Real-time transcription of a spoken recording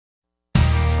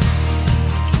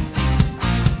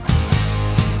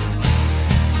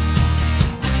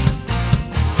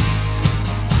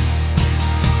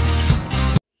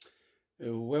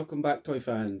welcome back, toy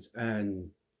fans, and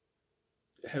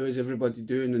how is everybody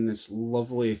doing in this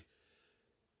lovely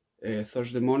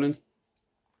Thursday morning?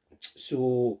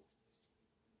 So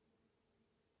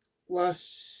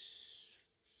last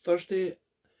Thursday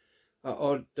I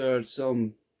ordered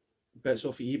some bits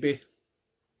off of eBay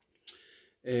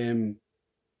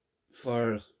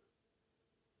for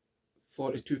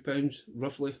 £42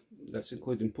 roughly, that's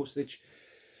including postage.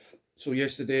 So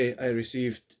yesterday I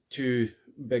received 2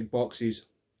 big boxes,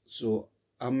 so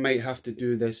I might have to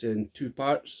do this in 2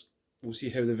 parts. We'll see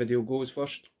how the video goes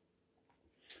first.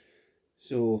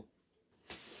 So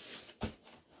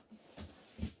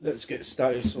let's get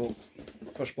started. So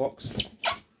first box,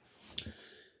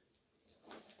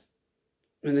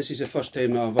 and this is the first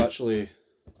time I've actually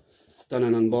done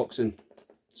an unboxing,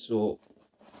 so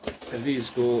if these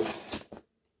go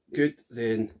good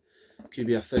then it could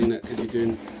be a thing that I could be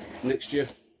doing next year.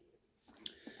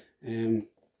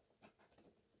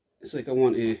 It's like I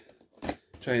want to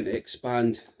try and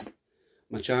expand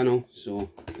my channel, so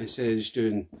instead of just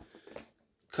doing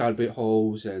car boot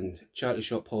hauls and charity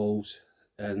shop hauls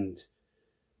and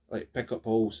like pickup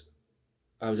hauls,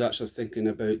 I was actually thinking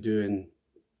about doing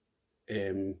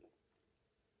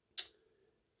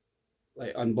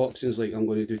like unboxings like I'm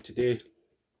going to do today.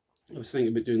 I was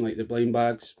thinking about doing like the blind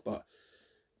bags, but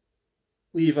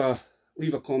leave a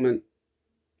comment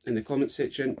in the comment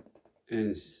section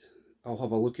and I'll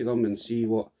have a look at them and see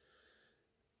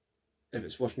if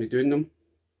it's worth me doing them.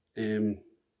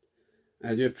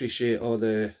 I do appreciate all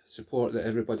the support that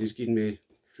everybody's given me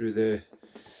through the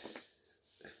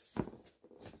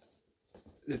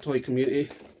toy community.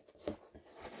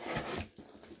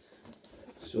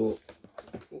 So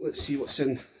let's see what's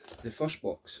in the first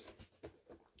box.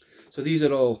 So these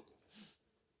are all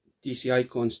DC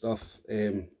Icon stuff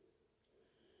that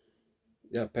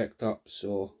I picked up.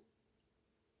 So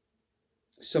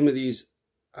some of these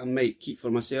I might keep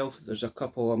for myself. There's a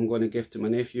couple I'm going to give to my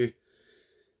nephew.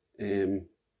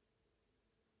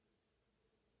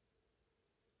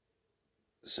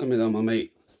 Some of them I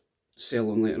might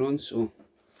sell them later on. So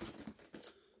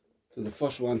the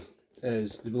first one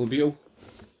is the Blue Beetle.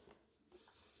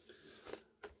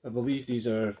 I believe these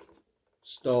are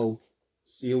still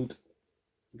sealed.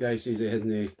 The guy says he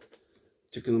hadn't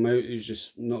taken them out, he's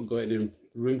just not got any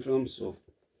room for them. So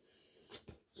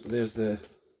there's the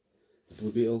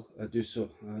Blue Beetle. I do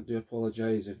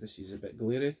apologise if this is a bit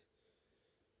glary.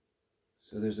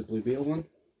 So there's the Blue Beetle one.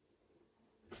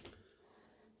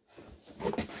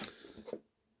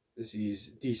 This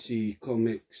is DC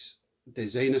Comics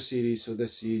Designer Series, so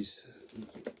this is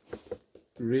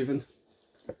Raven.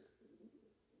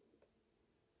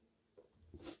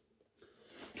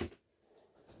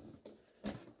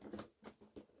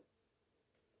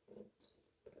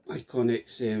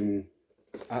 Iconics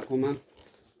Aquaman.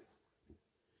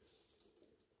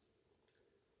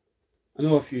 I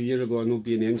know a few years ago I know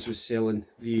B&M's was selling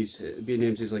these.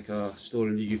 B&M's is like a store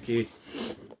in the UK.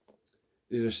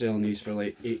 These are selling these for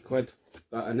like £8,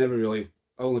 but I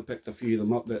only picked a few of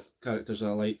them up, that characters I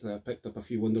liked. I picked up a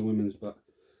few Wonder Womans, but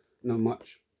not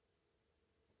much.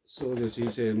 So this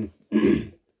is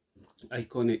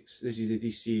Iconics. This is the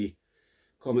DC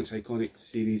Comics Iconics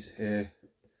series.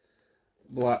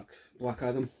 Black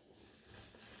Adam.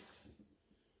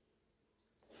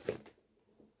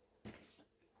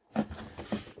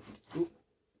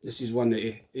 This is one that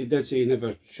he did say he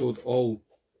never showed all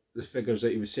the figures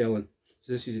that he was selling.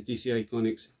 So this is a DC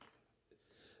Iconics.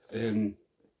 This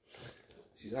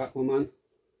is Aquaman.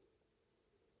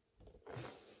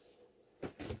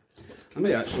 I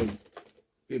might actually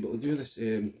be able to do this.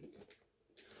 There's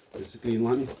the Green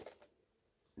Lantern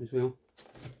as well.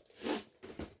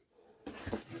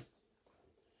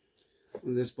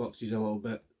 And this box is a little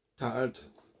bit tattered,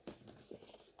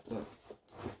 but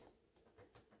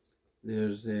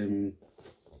there's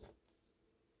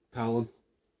Talon.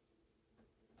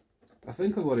 I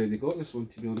think I've already got this one,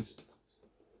 to be honest.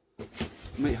 I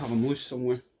might have them loose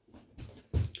somewhere,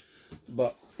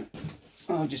 but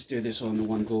I'll just do this on the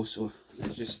one go, so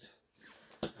it just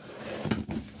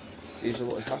saves a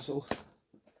lot of hassle.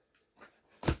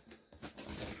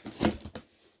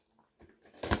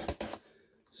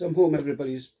 So I'm hoping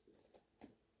everybody's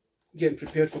getting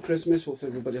prepared for Christmas. Hopefully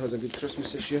everybody has a good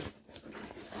Christmas this year.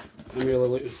 I'm really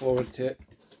looking forward to it.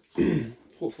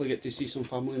 Hopefully get to see some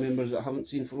family members that I haven't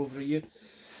seen for over a year.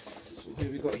 So what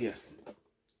have we got here?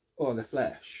 Oh, the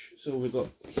Flash. So we've got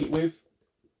Heatwave.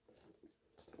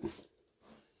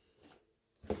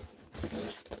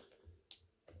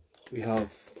 We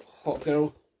have Hot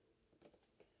Girl.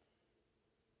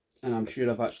 And I'm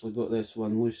sure I've actually got this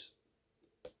one loose.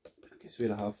 I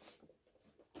swear I have.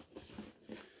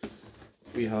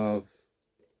 We have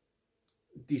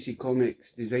DC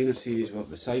Comics designer series. We have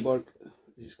the Cyborg.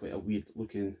 This is quite a weird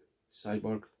looking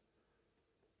cyborg.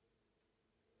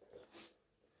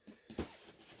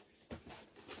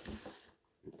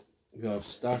 We have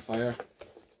Starfire.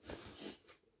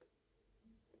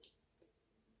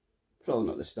 Probably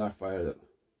not the Starfire that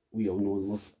we all know and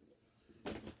love.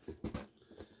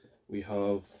 We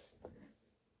have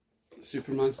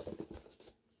Superman.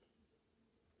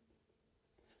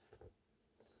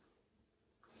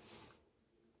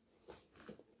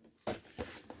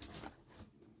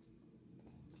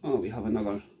 Oh, we have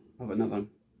another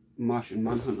Martian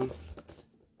Manhunter.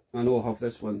 I know I'll have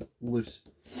this one loose.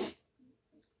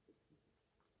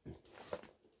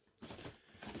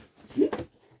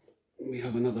 We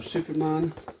have another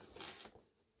Superman.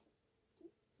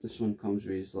 This one comes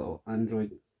with his little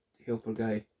android helper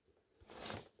guy.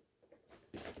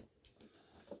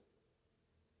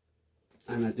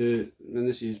 And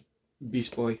this is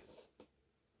Beast Boy.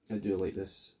 I do like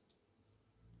this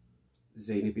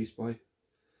zany Beast Boy.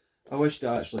 I wish to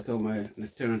actually come an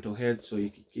eternal head so you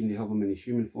could kind of have him in his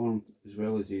human form as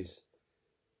well as his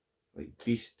like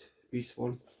beast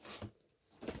form.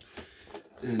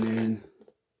 And then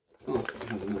we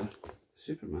have another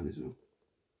Superman as well.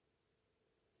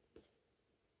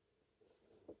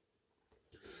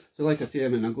 So like I say, I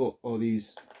mean, I got all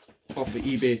these off of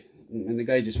eBay, and the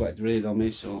guy just wanted to raid on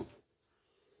me, so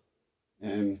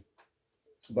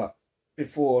but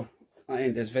before I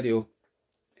end this video,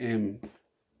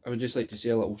 I would just like to say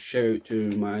a little shout out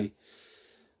to my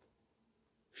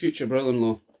future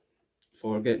brother-in-law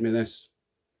for getting me this.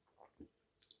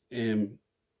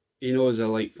 He knows I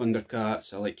like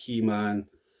Thundercats, I like He-Man,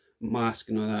 Mask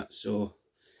and all that, so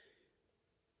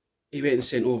he went and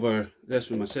sent over this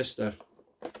with my sister.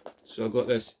 So I got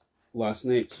this last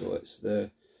night, so it's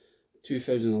the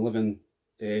 2011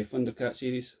 Thundercat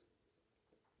series.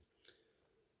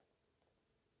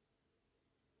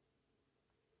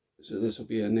 So this will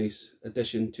be a nice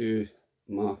addition to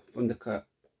my Thundercat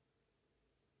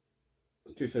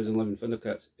 2011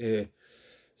 Thundercat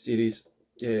series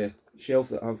shelf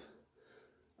that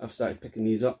I've started picking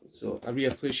these up. So I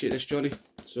really appreciate this, Johnny.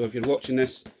 So if you're watching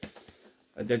this,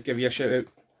 I did give you a shout out.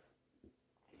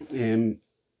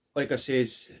 Like I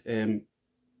says, if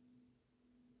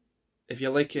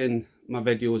you're liking my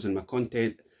videos and my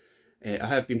content, I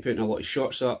have been putting a lot of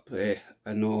shorts up. I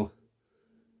know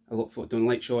a lot of folk don't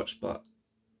like shorts, but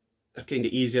they're kind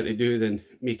of easier to do than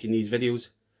making these videos.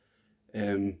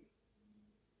 I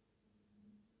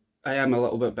am a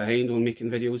little bit behind on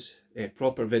making videos,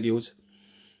 proper videos.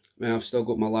 I mean, I've still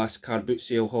got my last car boot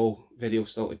sale haul video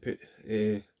still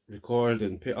to record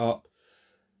and put up.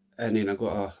 And then I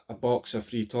got a box of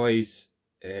free toys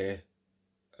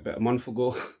about a month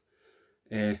ago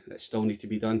that still need to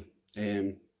be done.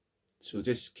 So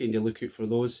just kind of look out for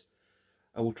those.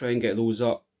 I will try and get those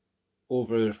up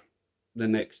over the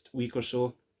next week or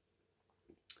so.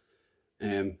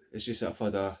 It's just that I've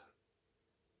had a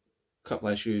couple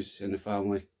of issues in the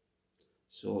family,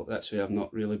 so that's why I've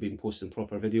not really been posting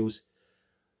proper videos.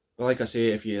 But like I say,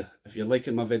 if you're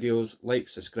liking my videos, like,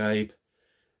 subscribe.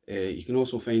 You can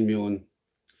also find me on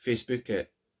Facebook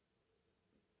at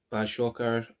Baz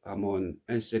Shocker. I'm on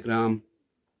Instagram,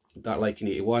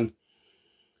 DarkLiking81.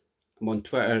 I'm on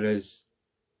Twitter as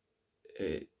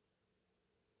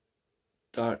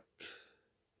Dark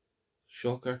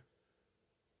Shocker,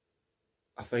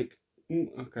 I think.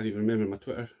 I can't even remember my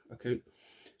Twitter account.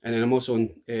 And then I'm also on,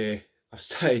 I've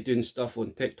started doing stuff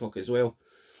on TikTok as well.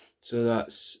 So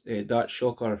that's Dark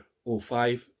Shocker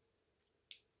 05.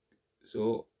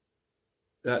 So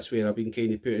that's where I've been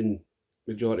kind of putting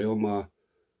majority of my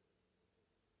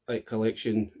like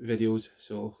collection videos.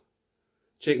 So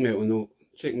check me out on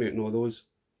all those.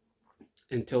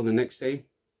 Until the next time,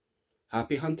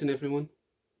 happy hunting everyone.